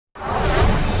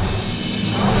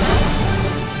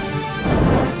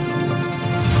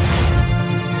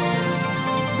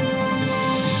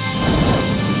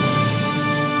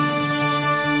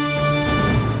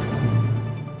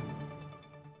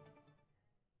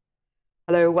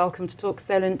Hello, welcome to Talk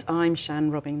Solent. I'm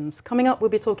Shan Robins. Coming up, we'll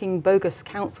be talking bogus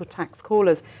council tax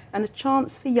callers and the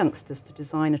chance for youngsters to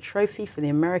design a trophy for the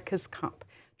America's Cup.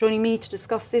 Joining me to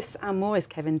discuss this and more is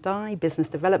Kevin Dye, Business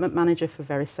Development Manager for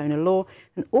Verisona Law,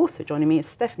 and also joining me is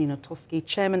Stef Nienaltowski,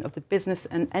 Chairman of the Business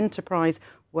and Enterprise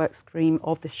Workstream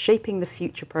of the Shaping the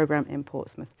Future programme in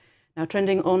Portsmouth. Now,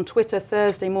 trending on Twitter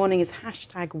Thursday morning is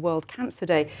hashtag World Cancer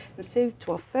Day. And so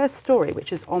to our first story,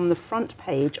 which is on the front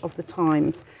page of the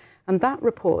Times. And that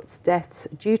reports deaths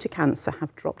due to cancer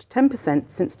have dropped 10%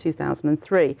 since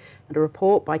 2003. And a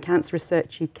report by Cancer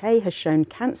Research UK has shown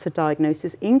cancer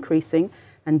diagnosis increasing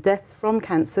and death from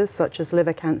cancers such as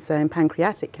liver cancer and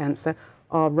pancreatic cancer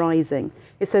are rising.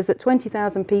 It says that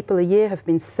 20,000 people a year have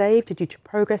been saved due to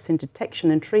progress in detection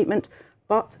and treatment,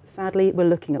 but sadly we're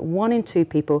looking at 1 in 2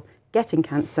 people getting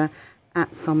cancer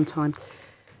at some time.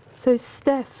 So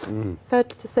Stef, sad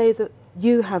to say that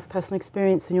you have personal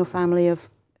experience in your family of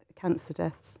cancer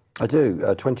deaths. I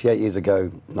do. 28 years ago,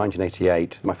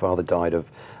 1988, my father died of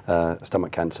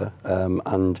stomach cancer,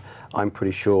 and I'm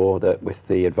pretty sure that with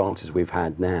the advances we've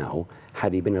had now,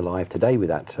 had he been alive today with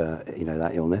that,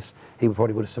 that illness, he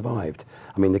probably would have survived.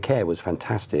 I mean, the care was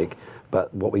fantastic,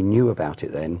 but what we knew about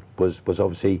it then was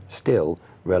obviously still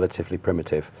relatively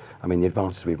primitive. I mean, the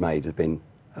advances we've made have been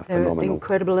phenomenal. They're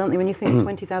incredible, aren't they? When you think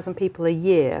 20,000 people a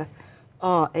year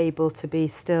are able to be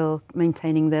still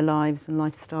maintaining their lives and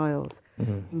lifestyles.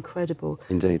 Incredible.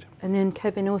 Indeed. And then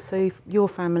Kevin, also your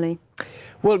family.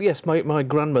 Well, yes, my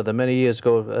grandmother many years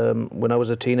ago, when I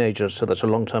was a teenager, so that's a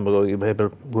long time ago, you'll be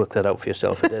able to work that out for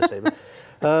yourself, I dare say.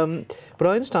 But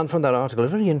I understand from that article,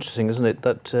 it's very interesting, isn't it,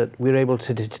 that we're able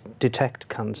to detect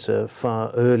cancer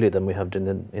far earlier than we have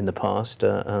done in the past,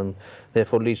 and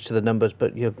therefore leads to the numbers.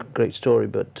 But great story.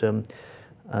 But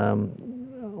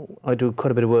I do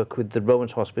quite a bit of work with the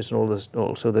Romans Hospice and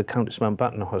also the Countess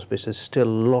Mountbatten Hospice. There's still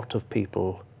a lot of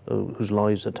people whose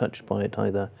lives are touched by it,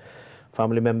 either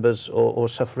family members or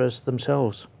sufferers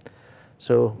themselves.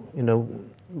 So,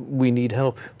 we need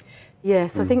help.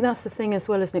 Yes, I think that's the thing as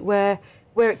well, isn't it? Where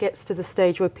it gets to the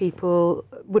stage where people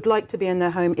would like to be in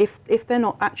their home if they're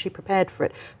not actually prepared for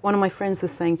it. One of my friends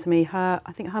was saying to me, I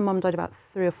think her mum died about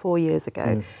 3 or 4 years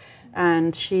ago,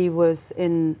 and she was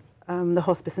in the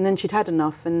hospice, and then she'd had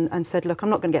enough and said, look, I'm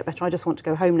not going to get better, I just want to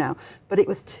go home now. But it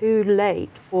was too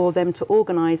late for them to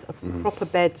organise a proper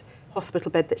bed,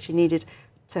 hospital bed that she needed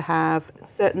to have,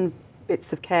 certain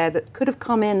bits of care that could have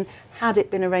come in had it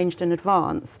been arranged in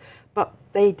advance, but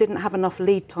they didn't have enough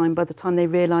lead time by the time they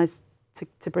realised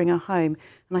to bring her home.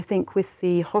 And I think with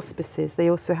the hospices, they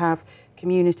also have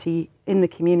community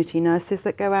nurses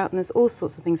that go out, and there's all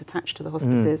sorts of things attached to the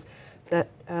hospices that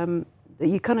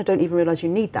you kind of don't even realise you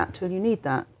need that till you need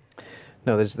that.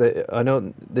 No, I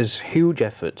know there's huge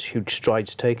efforts, huge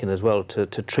strides taken as well to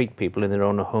treat people in their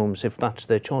own homes if that's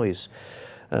their choice.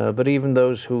 But even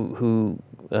those who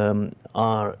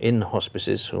are in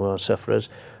hospices, who are sufferers,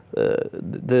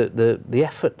 the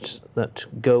efforts that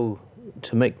go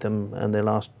to make them and their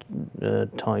last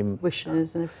time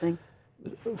wishes and everything.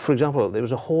 For example, there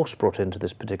was a horse brought into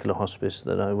this particular hospice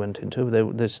that I went into.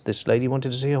 This lady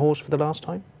wanted to see a horse for the last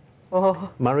time.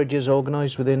 Oh. Marriages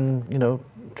organised within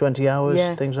 20 hours,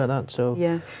 yes. Things like that. So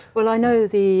yeah, well, I know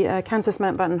the Countess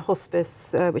Mountbatten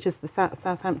Hospice, which is the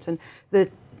Southampton, the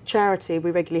charity,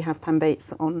 we regularly have Pam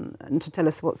Bates on and to tell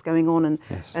us what's going on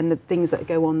and the things that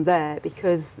go on there,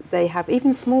 because they have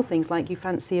even small things like you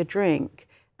fancy a drink,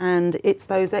 and it's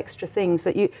those extra things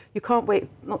that you can't wait,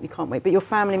 not you can't wait, but your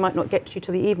family might not get to you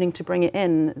till the evening to bring it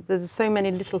in. There's so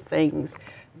many little things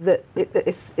that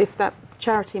if that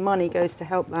charity money goes to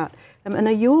help that. And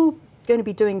are you going to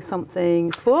be doing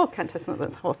something for Countess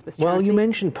Mountbatten's Hospice charity? Well, you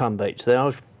mentioned Pam Bates there.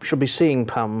 I should be seeing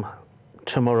Pam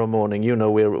tomorrow morning.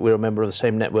 We're a member of the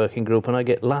same networking group, and I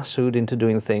get lassoed into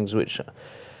doing things which,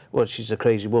 well, she's a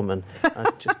crazy woman.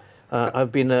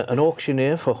 I've been an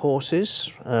auctioneer for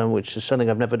horses, which is something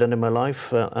I've never done in my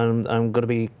life, and I'm going to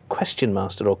be question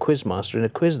master or quiz master in a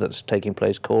quiz that's taking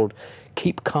place called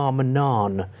Keep Calm and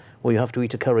Narn, where you have to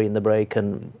eat a curry in the break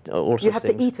and all sorts of things. You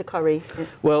have to eat a curry?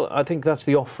 Well, I think that's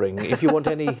the offering. If you want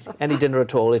any dinner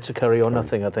at all, it's a curry or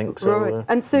nothing, I think. So, right.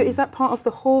 And so is that part of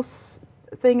the horse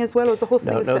thing as well, or is the horse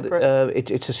thing separate?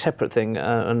 It's a separate thing,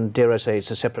 and dare I say, it's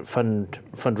a separate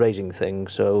fundraising thing.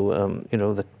 So,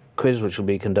 the quiz, which will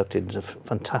be conducted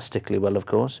fantastically well, of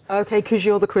course. Okay, because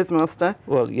you're the quizmaster.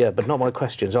 Well, yeah, but not my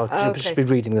questions. I'll just be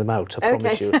reading them out, I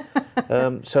promise you.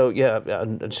 So, yeah,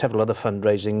 and several other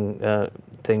fundraising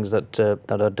things that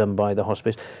are done by the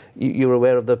hospice. You're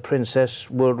aware of the Princess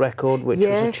World Record, which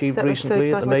was achieved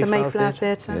recently at the Mayflower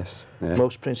Theatre? Yes.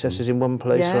 Most princesses in one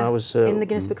place. Yeah. So I was in the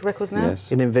Guinness Book of Records now?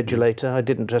 Yes. In Invigilator. I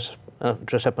didn't dress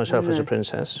dress up myself as a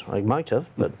princess. I might have,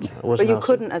 but I wasn't. But you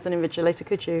couldn't as an invigilator,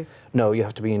 could you? No, you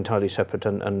have to be entirely separate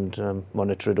and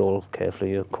monitor it all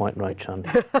carefully. You're quite right, Shan.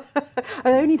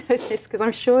 I only know this because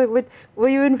I'm sure were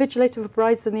you invigilator for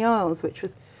Brides in the Aisles, which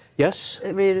was yes,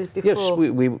 really before? yes,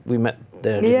 we met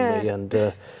there, didn't we?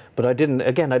 And but I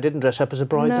didn't dress up as a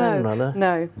bride then, rather.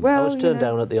 No, well, I was turned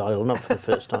down at the aisle, not for the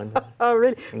first time. Oh,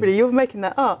 really? Really, you're making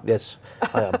that up? Yes,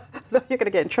 I am. You're going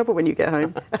to get in trouble when you get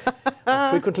home. I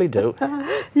frequently do.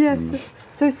 Yes.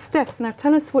 So, Steph, now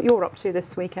tell us what you're up to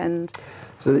this weekend.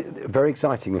 So very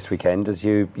exciting this weekend, as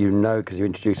you know, because you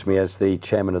introduced me as the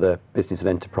chairman of the Business and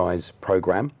Enterprise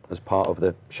programme as part of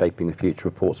the Shaping the Future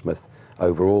of Portsmouth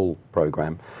overall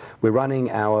programme. We're running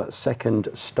our second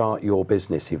Start Your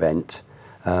Business event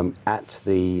at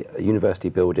the university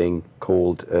building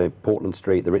called Portland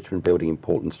Street, the Richmond building in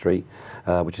Portland Street,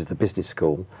 which is the business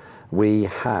school. We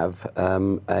have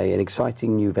an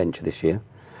exciting new venture this year.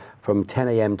 From 10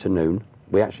 a.m. to noon,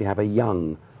 we actually have a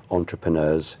young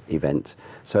entrepreneurs event.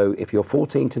 So if you're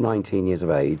 14 to 19 years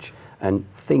of age and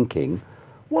thinking,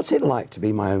 what's it like to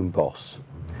be my own boss?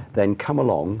 Then come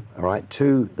along, all right,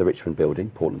 to the Richmond building,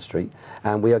 Portland Street,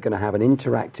 and we are going to have an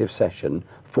interactive session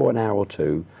for an hour or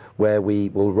two where we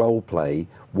will role play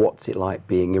what's it like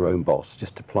being your own boss,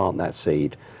 just to plant that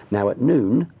seed. Now at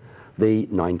noon, the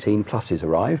 19 pluses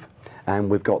arrive, and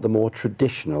we've got the more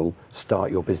traditional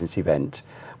Start Your Business event.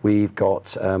 We've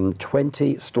got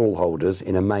 20 stall holders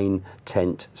in a main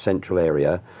tent central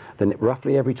area. Then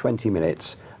roughly every 20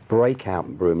 minutes, breakout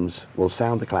rooms will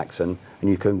sound the klaxon, and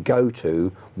you can go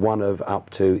to one of up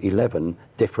to 11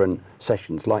 different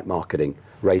sessions like marketing,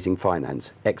 raising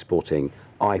finance, exporting,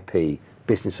 IP,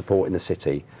 business support in the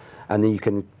city. And then you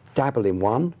can dabble in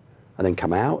one and then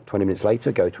come out 20 minutes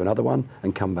later, go to another one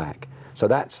and come back. So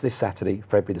that's this Saturday,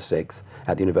 February the 6th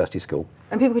at the University School.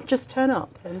 And people can just turn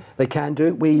up then? They can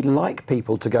do. We like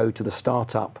people to go to the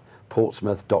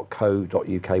startupportsmouth.co.uk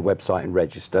website and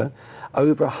register.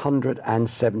 Over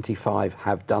 175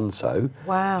 have done so.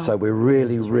 Wow. So we're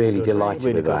really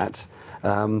delighted with that.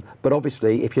 But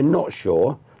obviously, if you're not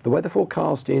sure, the weather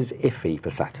forecast is iffy for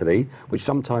Saturday, which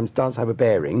sometimes does have a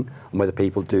bearing on whether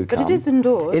people do come. But it is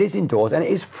indoors. It is indoors, and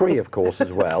it is free, of course,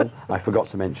 as well. I forgot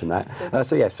to mention that. But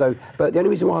the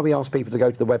only reason why we ask people to go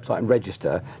to the website and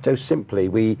register, so simply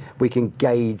we can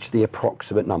gauge the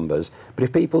approximate numbers. But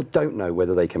if people don't know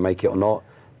whether they can make it or not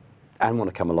and want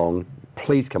to come along,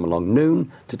 please come along.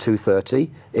 Noon to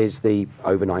 2:30 is the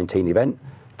over 19 event.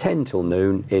 10 till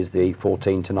noon is the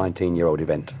 14 to 19-year-old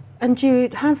event. And you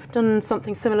have done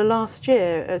something similar last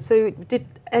year. So did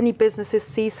any businesses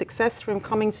see success from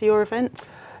coming to your event?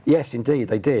 Yes, indeed,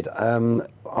 they did. I'm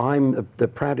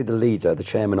proudly the leader, the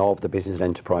chairman of the Business and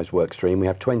Enterprise Workstream. We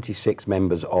have 26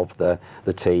 members of the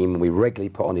team. We regularly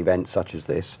put on events such as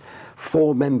this.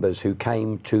 4 members who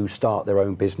came to start their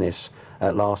own business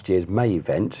at last year's May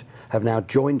event have now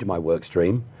joined my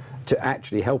workstream to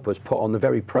actually help us put on the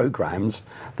very programs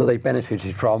that they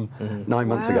benefited from 9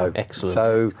 months ago. Excellent.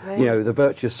 So, the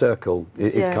virtuous circle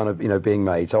is kind of, being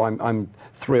made. So I'm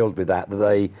thrilled with that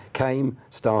they came,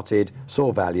 started,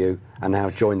 saw value, and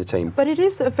now joined the team. But it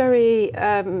is a very,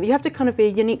 you have to kind of be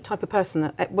a unique type of person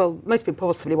that, well, most people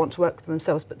possibly want to work for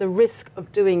themselves, but the risk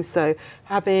of doing so,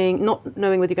 not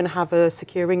knowing whether you're going to have a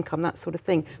secure income, that sort of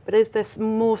thing. But is there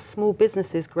more small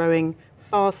businesses growing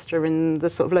faster in the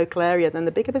sort of local area than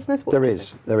the bigger business? There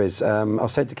is. I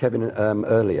said to Kevin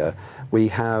earlier, we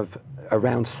have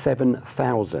around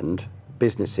 7,000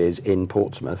 businesses in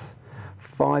Portsmouth.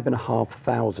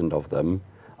 5,500 of them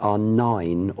are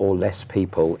 9 or less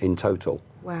people in total.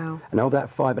 Wow. And of that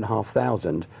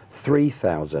 5,500,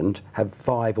 3,000 have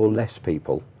 5 or less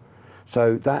people.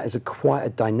 So that is quite a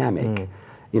dynamic.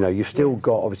 You've still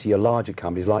got obviously your larger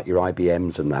companies like your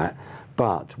IBMs and that,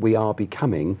 but we are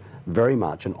becoming very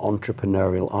much an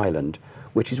entrepreneurial island,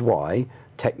 which is why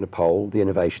Technopole, the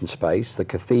innovation space, the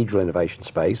Cathedral innovation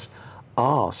space,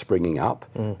 are springing up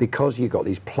because you've got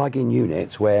these plug-in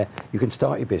units where you can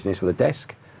start your business with a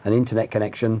desk, an internet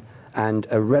connection, and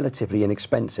a relatively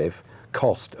inexpensive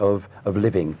cost of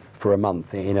living for a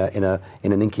month in an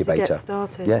incubator. To get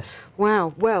started. Yes.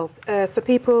 Wow. Well, for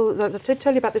people, I did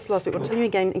tell you about this last week. I'll tell you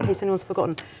again in case anyone's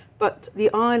forgotten. But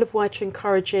the Isle of Wight are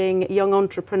encouraging young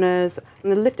entrepreneurs, I'm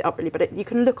going to lift it up really, but you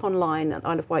can look online at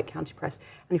Isle of Wight County Press,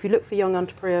 and if you look for young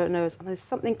entrepreneurs, and there's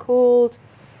something called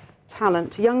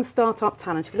talent, young startup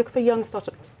talent. If you look for young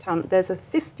startup talent, there's a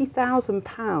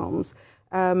 £50,000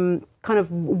 kind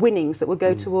of winnings that will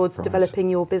go towards developing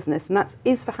your business, and that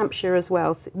is for Hampshire as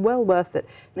well. So well worth it.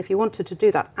 And if you wanted to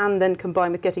do that, and then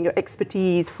combine with getting your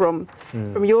expertise from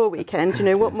your weekend, you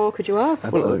know, what more could you ask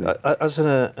for? Well, as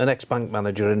an ex-bank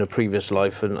manager in a previous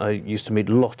life, and I used to meet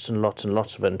lots and lots and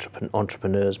lots of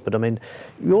entrepreneurs. But I mean,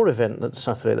 your event that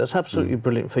Saturday, that's absolutely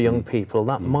brilliant for young people.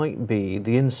 That might be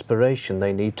the inspiration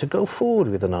they need to go forward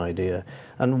with an idea.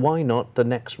 And why not the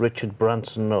next Richard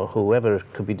Branson or whoever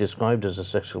could be described as a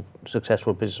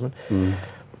successful businessman?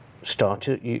 Start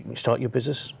your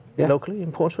business locally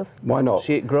in Portsmouth. Why not?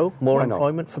 See it grow. More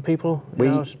employment for people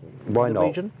in the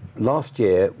region. Last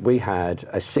year we had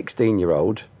a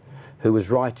 16-year-old who was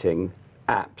writing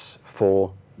apps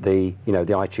for the the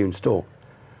iTunes store.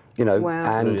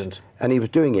 And he was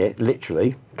doing it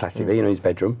literally, classically, in his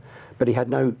bedroom. But he had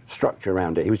no structure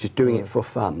around it. He was just doing it for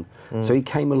fun. So he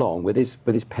came along with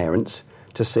his parents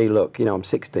to see, look, I'm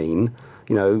 16,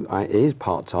 it is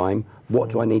part-time, what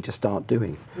do I need to start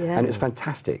doing? And it was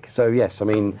fantastic. So yes, I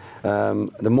mean,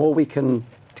 the more we can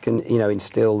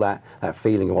instill that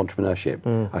feeling of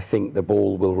entrepreneurship, I think the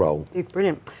ball will roll.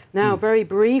 Brilliant. Now, very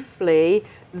briefly,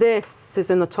 this is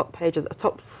in the top page of the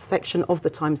top section of the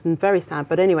Times, and very sad,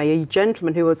 but anyway, a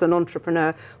gentleman who was an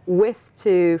entrepreneur with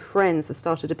 2 friends had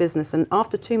started a business, and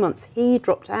after 2 months he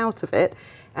dropped out of it,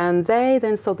 and they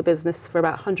then sold the business for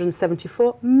about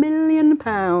 £174 million.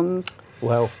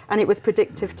 Wow. And it was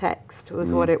predictive text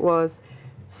was what it was.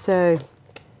 So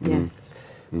yes.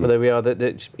 Well, there we are.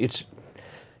 It's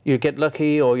you get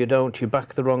lucky or you don't, you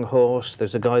back the wrong horse.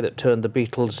 There's a guy that turned the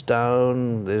Beatles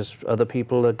down. There's other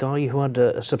people, a guy who had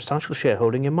a substantial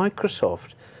shareholding in Microsoft,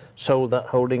 sold that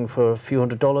holding for a few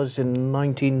 $100s in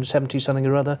 1970 something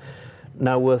or other,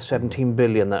 now worth 17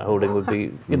 billion that holding would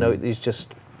be, it's just,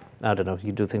 I don't know,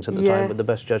 you do things at the time with the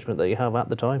best judgment that you have at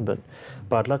the time, but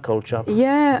bad luck, old chap.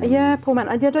 Yeah, poor man.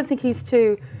 I don't think he's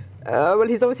too... well,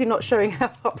 he's obviously not showing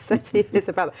how upset he is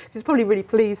about it. He's probably really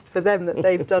pleased for them that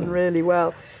they've done really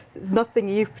well. There's nothing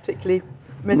you've particularly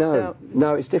missed out.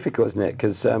 No, it's difficult, isn't it?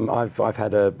 Because I've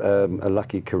had a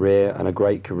lucky career and a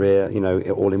great career,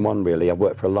 all in one really. I've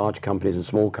worked for large companies and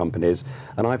small companies,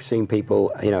 and I've seen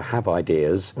people, have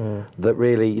ideas that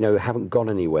really, haven't gone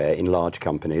anywhere in large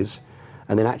companies.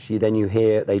 And then actually then you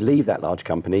hear they leave that large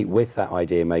company with that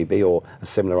idea maybe, or a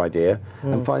similar idea,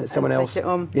 and find someone else. Take it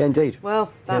on. Yeah, indeed.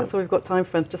 Well, that's all we've got time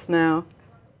for just now.